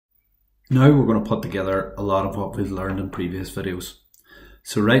Now we're going to put together a lot of what we've learned in previous videos.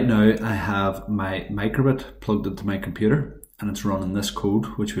 So right now I have my Microbit plugged into my computer and it's running this code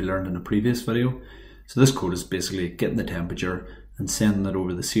which we learned in a previous video. So this code is basically getting the temperature and sending it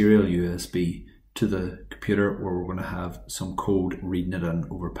over the serial USB to the computer where we're going to have some code reading it in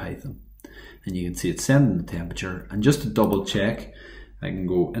over Python. And you can see it's sending the temperature, and just to double check I can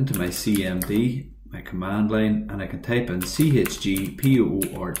go into my CMD, my command line, and I can type in CHGPORT,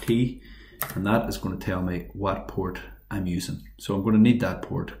 and that is going to tell me what port I'm using. So I'm going to need that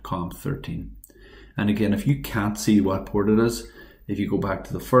port, COM13. And again, if you can't see what port it is, if you go back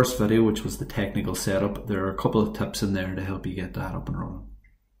to the first video, which was the technical setup, there are a couple of tips in there to help you get that up and running.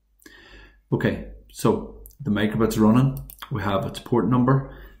 Okay, so the Microbit's running. We have its port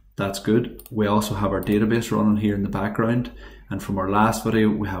number. That's good. We also have our database running here in the background. And from our last video,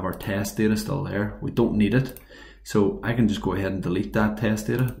 we have our test data still there. We don't need it. So I can just go ahead and delete that test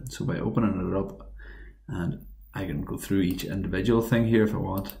data. So by opening it up, and I can go through each individual thing here if I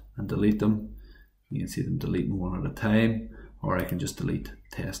want and delete them. You can see them deleting one at a time, or I can just delete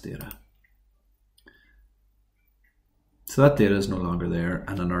test data. So that data is no longer there,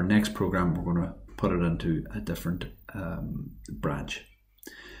 and in our next program we're going to put it into a different branch.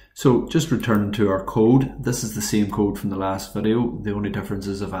 So just returning to our code, this is the same code from the last video. The only difference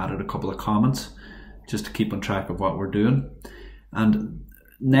is I've added a couple of comments just to keep on track of what we're doing. And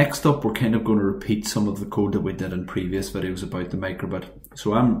next up, we're kind of going to repeat some of the code that we did in previous videos about the Microbit.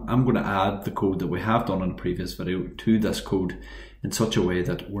 So I'm going to add the code that we have done in a previous video to this code in such a way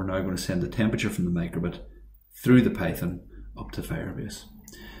that we're now going to send the temperature from the Microbit through the Python up to Firebase.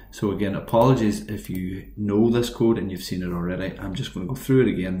 So again, apologies if you know this code and you've seen it already. I'm just going to go through it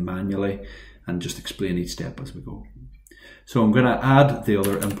again manually and just explain each step as we go. So I'm going to add the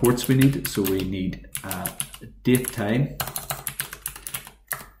other imports we need. So we need date time.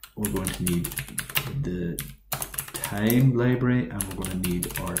 We're going to need the time library, and we're going to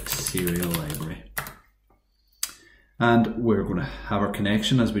need our serial library. And we're going to have our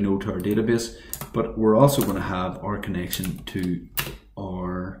connection, as we know, to our database, but we're also going to have our connection to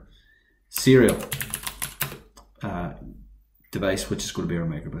our serial device, which is going to be our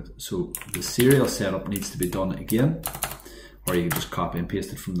Microbit. So the serial setup needs to be done again, or you can just copy and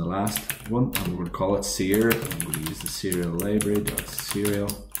paste it from the last one, and we're going to call it ser, and I'm going to use the serial library.serial.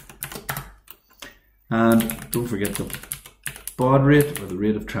 And don't forget the baud rate, or the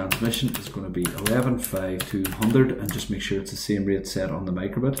rate of transmission, is going to be 11.5.200, and just make sure it's the same rate set on the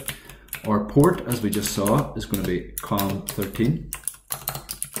Microbit. Our port, as we just saw, is going to be COM13.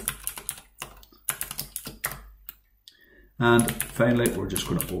 And finally, we're just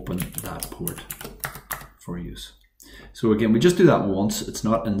going to open that port for use. So again, we just do that once. It's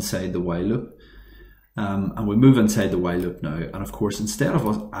not inside the while loop. And we move inside the while loop now. And of course, instead of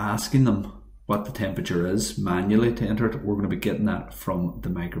us asking them what the temperature is manually to enter it, we're going to be getting that from the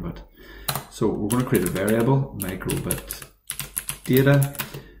Microbit. So we're going to create a variable, Microbit data,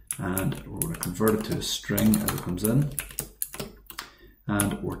 and we're going to convert it to a string as it comes in.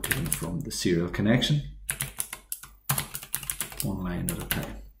 And we're taking from the serial connection, one line at a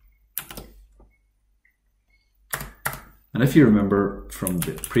time. And if you remember from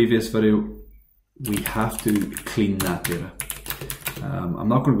the previous video, we have to clean that data. I'm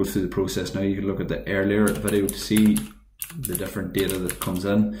not going to go through the process now. You can look at the earlier video to see the different data that comes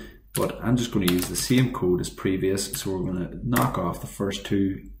in, but I'm just going to use the same code as previous. So we're going to knock off the first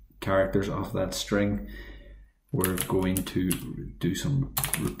two characters off that string. We're going to do some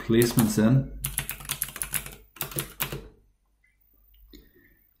replacements in.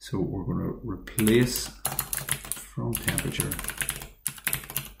 So we're going to replace from temperature.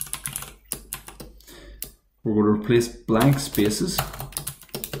 We're going to replace blank spaces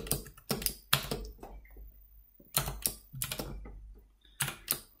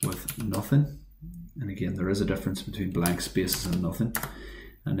with nothing. And again, there is a difference between blank spaces and nothing.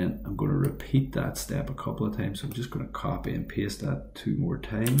 And then I'm going to repeat that step a couple of times. So I'm just going to copy and paste that 2 more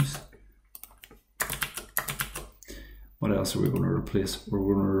times. What else are we going to replace? We're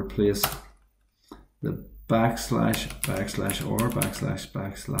going to replace the backslash, backslash or, backslash,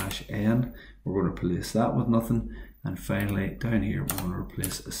 backslash n. We're going to replace that with nothing. And finally, down here, we're going to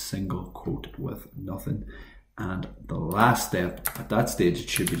replace a single quote with nothing. And the last step, at that stage, it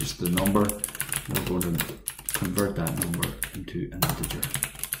should be just the number. We're going to convert that number into an integer.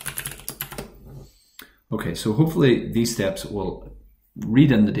 Okay, so hopefully these steps will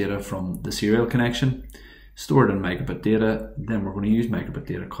read in the data from the serial connection, store it in Microbit data, then we're going to use Microbit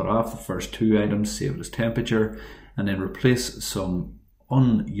data, cut off the first 2 items, save it as temperature, and then replace some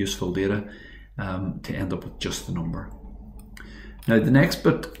unuseful data to end up with just the number. Now the next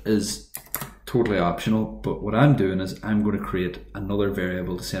bit is totally optional, but what I'm doing is I'm going to create another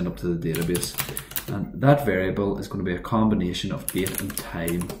variable to send up to the database, and that variable is going to be a combination of date and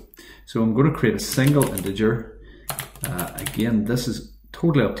time. So I'm going to create a single integer. Again, this is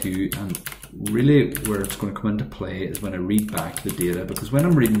totally up to you, and really where it's going to come into play is when I read back the data, because when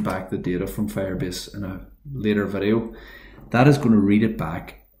I'm reading back the data from Firebase in a later video, that is going to read it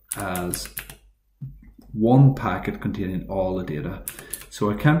back as one packet containing all the data. So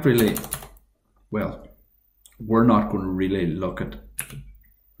I can't really, well, we're not going to really look at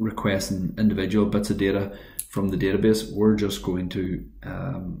requesting individual bits of data from the database. We're just going to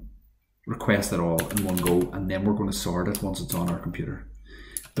request it all in one go, and then we're going to sort it once it's on our computer.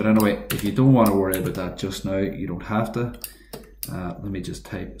 But anyway, if you don't want to worry about that just now, you don't have to. Let me just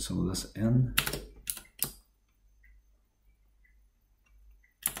type some of this in.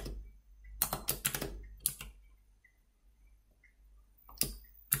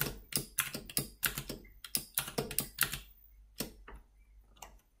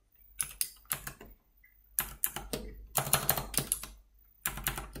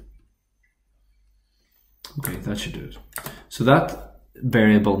 Okay, that should do it. So that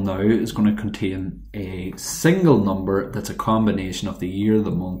variable now is going to contain a single number that's a combination of the year,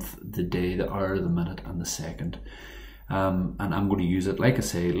 the month, the day, the hour, the minute, and the second. And I'm going to use it, like I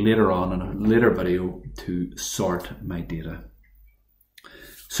say, later on in a later video to sort my data.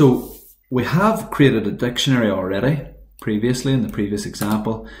 So we have created a dictionary already previously in the previous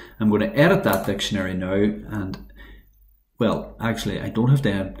example. I'm going to edit that dictionary now, and well, actually, I don't have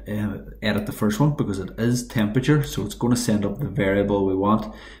to edit the first one because it is temperature, so it's going to send up the variable we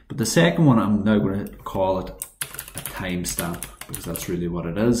want. But the second one, I'm now going to call it a timestamp, because that's really what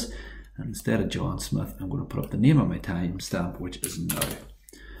it is. And instead of John Smith, I'm going to put up the name of my timestamp, which is now.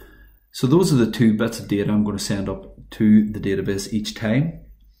 So those are the two bits of data I'm going to send up to the database each time.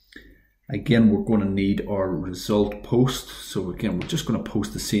 Again, we're going to need our result post. So again, we're just going to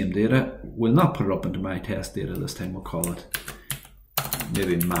post the same data. We'll not put it up into my test data this time. We'll call it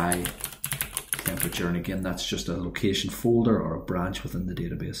maybe my temperature. And again, that's just a location folder or a branch within the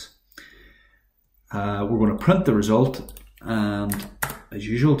database. We're going to print the result, and as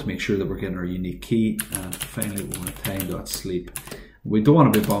usual, to make sure that we're getting our unique key. And finally, we're going to time.sleep. We don't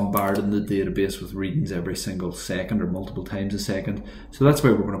want to be bombarding the database with readings every single second or multiple times a second. So that's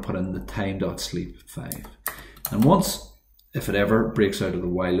why we're going to put in the time.sleep 5. And once, if it ever breaks out of the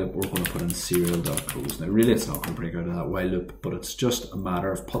while loop, we're going to put in serial.close. Now really it's not going to break out of that while loop, but it's just a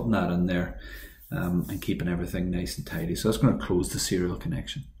matter of putting that in there and keeping everything nice and tidy. So that's going to close the serial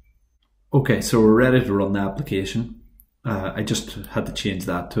connection. Okay, so we're ready to run the application. I just had to change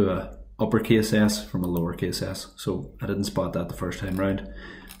that to a uppercase S from a lowercase s, so I didn't spot that the first time round.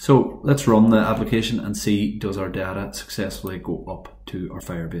 So let's run the application and see, does our data successfully go up to our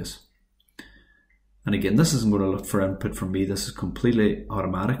Firebase. And again, this isn't going to look for input from me, this is completely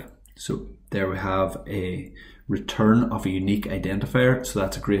automatic. So there we have a return of a unique identifier, so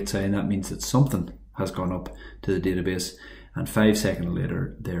that's a great sign. That means that something has gone up to the database, and 5 seconds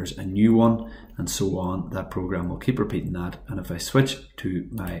later there's a new one, and so on. That program will keep repeating that. And if I switch to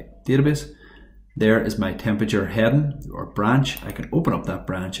my database, there is my temperature heading or branch. I can open up that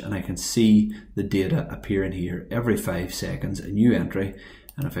branch and I can see the data appearing here every 5 seconds, a new entry.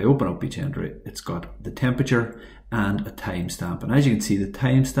 And if I open up each entry, it's got the temperature and a timestamp. And as you can see, the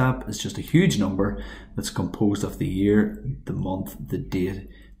timestamp is just a huge number that's composed of the year, the month, the date,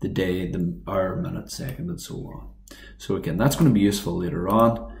 the day, the hour, minute, second, and so on. So again, that's going to be useful later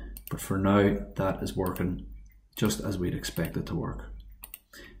on, but for now, that is working just as we'd expect it to work.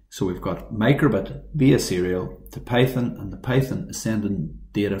 So we've got Microbit via serial to Python, and the Python is sending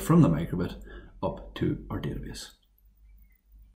data from the Microbit up to our database.